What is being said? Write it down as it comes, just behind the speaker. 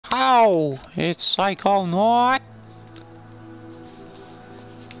Ow! It's Psychonaut!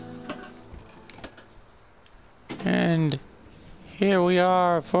 And here we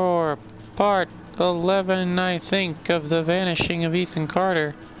are for part 11, I think, of the Vanishing of Ethan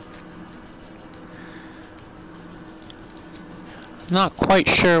Carter. I'm not quite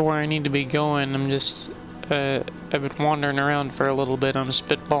sure where I need to be going. I'm just, I've been wandering around for a little bit. I'm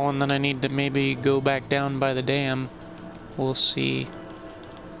spitballing that I need to maybe go back down by the dam. We'll see.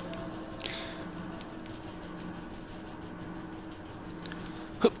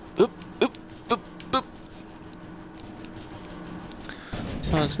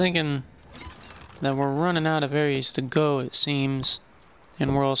 I was thinking that we're running out of areas to go, it seems.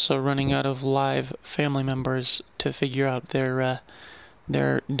 And we're also running out of live family members to figure out their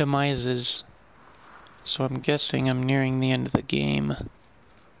demises. So I'm guessing I'm nearing the end of the game.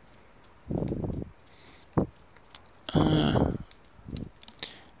 I'm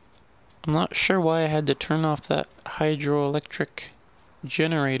not sure why I had to turn off that hydroelectric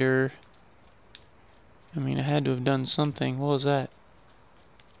generator. I mean, I had to have done something. What was that?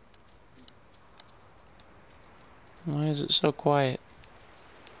 Why is it so quiet?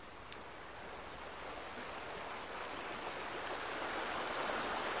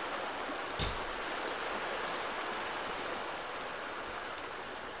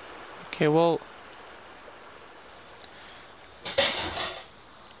 Okay, well...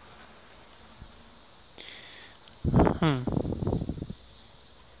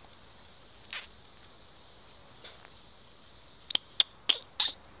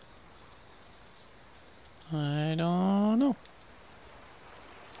 I don't know.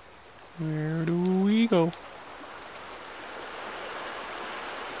 Where do we go?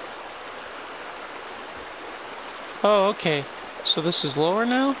 Oh, okay. So this is lower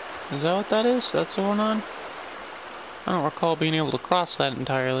now? Is that what that is? That's going on? I don't recall being able to cross that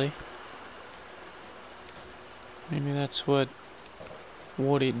entirely. Maybe that's what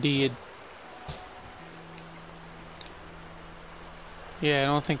it did. Yeah, I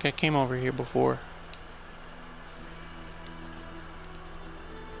don't think I came over here before.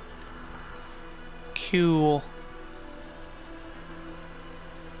 Cool.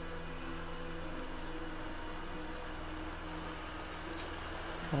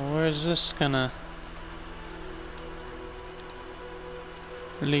 Well, where's this gonna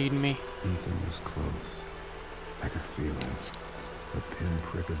lead me? Ethan was close. I could feel him. A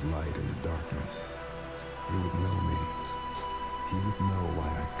pinprick of light in the darkness. He would know me. He would know why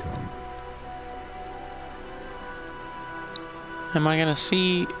I'd come. Am I gonna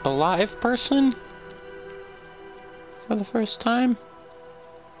see a live person for the first time?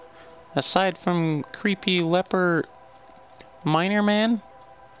 Aside from creepy leper miner man?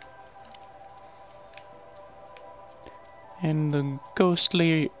 And the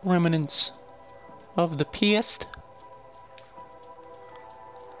ghostly remnants of the past?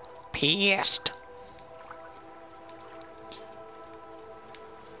 Past.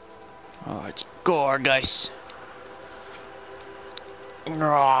 Oh, it's gorgeous.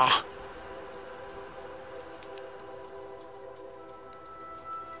 Raw.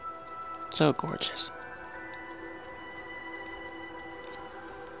 So gorgeous.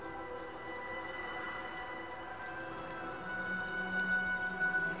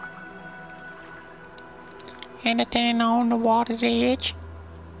 Anything on the water's edge?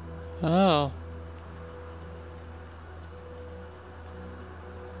 Oh.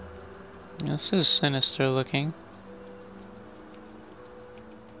 This is sinister looking.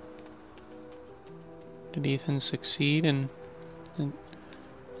 Did Ethan succeed in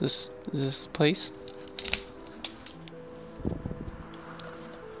this place?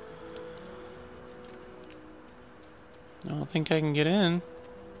 I don't think I can get in.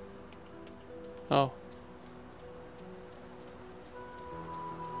 Oh.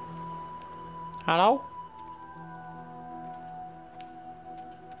 Hello?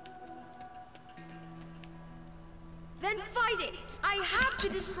 Then fight it! I have to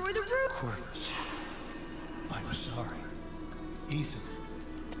destroy the roof! Corvus, I'm sorry. Ethan,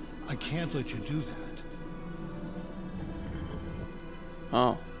 I can't let you do that.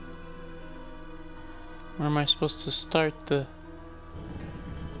 Oh. Where am I supposed to start the...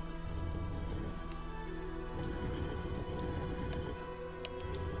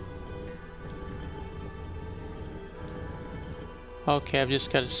 Okay, I've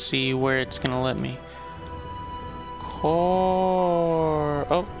just got to see where it's gonna let me.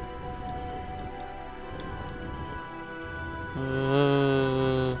 Oh.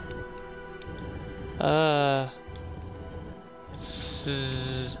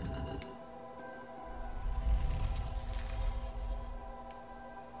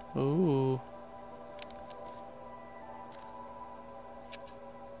 Ooh.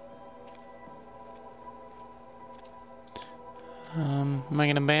 Am I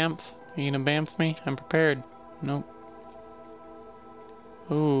gonna bamf? Are you gonna bamf me? I'm prepared. Nope.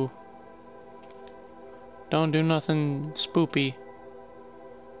 Ooh. Don't do nothing spoopy.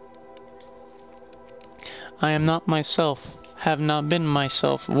 I am not myself. Have not been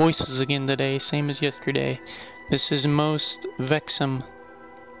myself. Voices again today, same as yesterday. This is most vexum.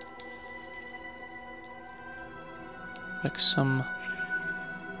 Vexum.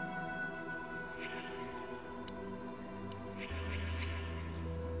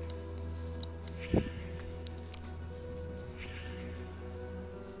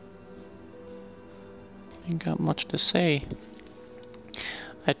 Ain't got much to say.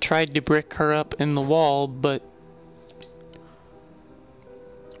 I tried to brick her up in the wall, but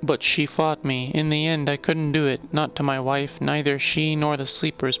she fought me. In the end, I couldn't do it. Not to my wife. Neither she nor the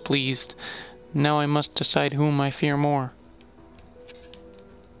sleepers pleased. Now I must decide whom I fear more.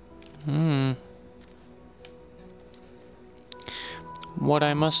 What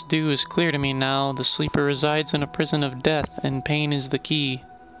I must do is clear to me now. The sleeper resides in a prison of death, and pain is the key.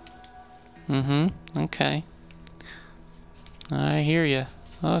 Okay. I hear ya.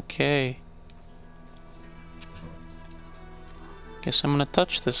 Okay. Guess I'm gonna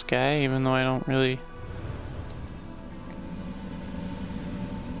touch this guy, even though I don't really...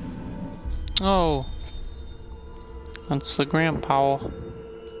 Oh! That's the grandpa.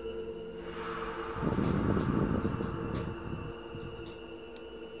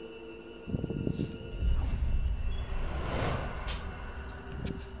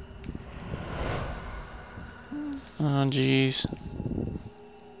 Oh, jeez.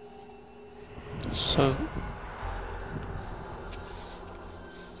 So...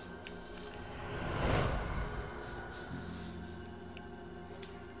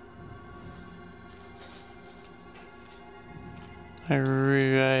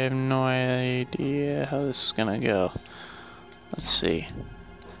 I have no idea how this is gonna go. Let's see.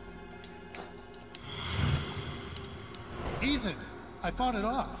 Ethan, I fought it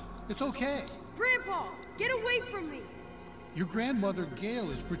off. It's okay. Grandpa, get away from me! Your grandmother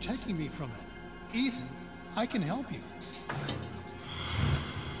Gail is protecting me from it. Ethan, I can help you.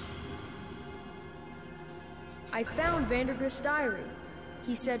 I found Vandergrift's diary.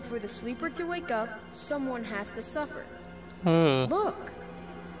 He said for the sleeper to wake up, someone has to suffer. Look!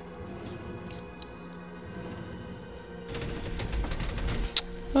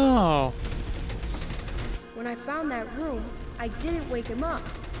 Oh. When I found that room, I didn't wake him up.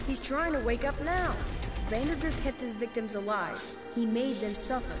 He's trying to wake up now. Vandergrift kept his victims alive. He made them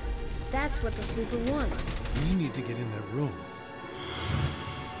suffer. That's what the sleeper wants. We need to get in that room.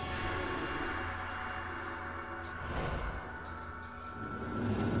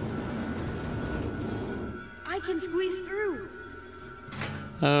 I can squeeze through.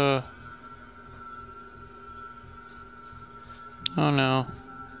 Oh no.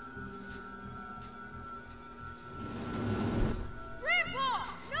 Grandpa,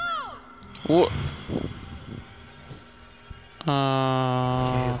 no! What?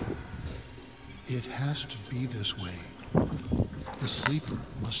 It has to be this way. The sleeper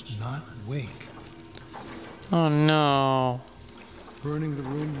must not wake. Oh no. Burning the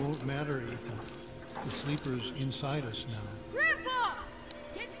room won't matter, Ethan. The sleeper's inside us now. Grandpa!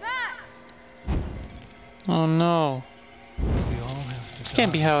 Get back! Oh no. We all have to This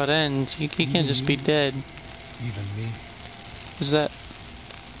can't be how it ends. He can't just be dead. Even me. Is that...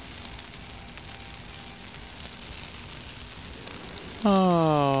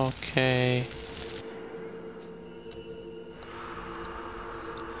 Oh, okay.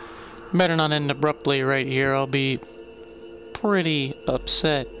 Better not end abruptly right here. I'll be pretty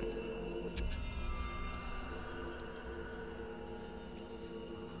upset.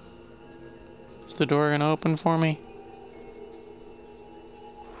 Is the door gonna open for me?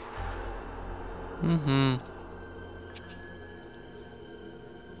 Mm-hmm.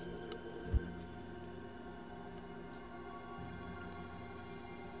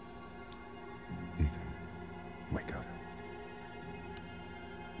 Ethan, wake up.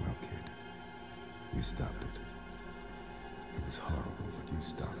 Well, kid, you stopped it. It was horrible, but you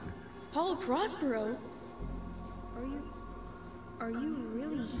stopped it. Paul Prospero? Are you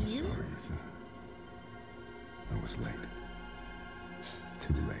really I'm here? sorry, Ethan. I was late.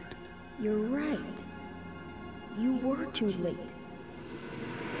 Too late. You're right. You were too late.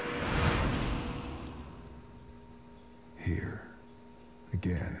 Here.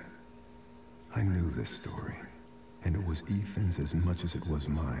 Again. I knew this story. And it was Ethan's as much as it was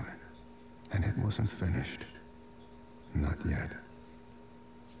mine. And it wasn't finished. Not yet.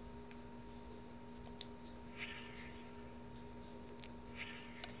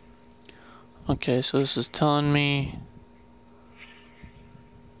 Okay, so this is telling me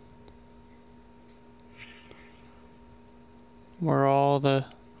where all the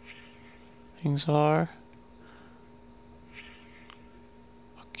things are.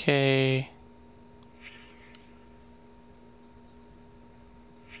 Okay.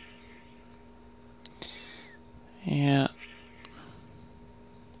 Yeah.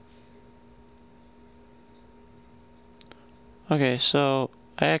 Okay, so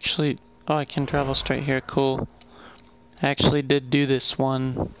I actually... Oh, I can travel straight here. Cool. I actually did do this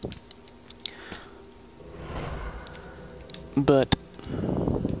one. But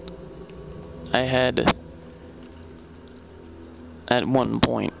I had... At one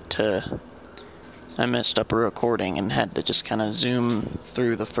point, I messed up a recording and had to just kind of zoom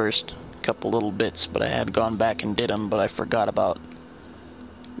through the first couple little bits, but I had gone back and did them, but I forgot about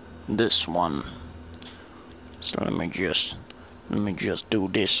this one. So let me just do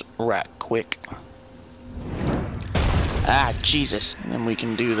this right quick. Ah, Jesus. And then we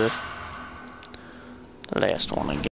can do the last one again.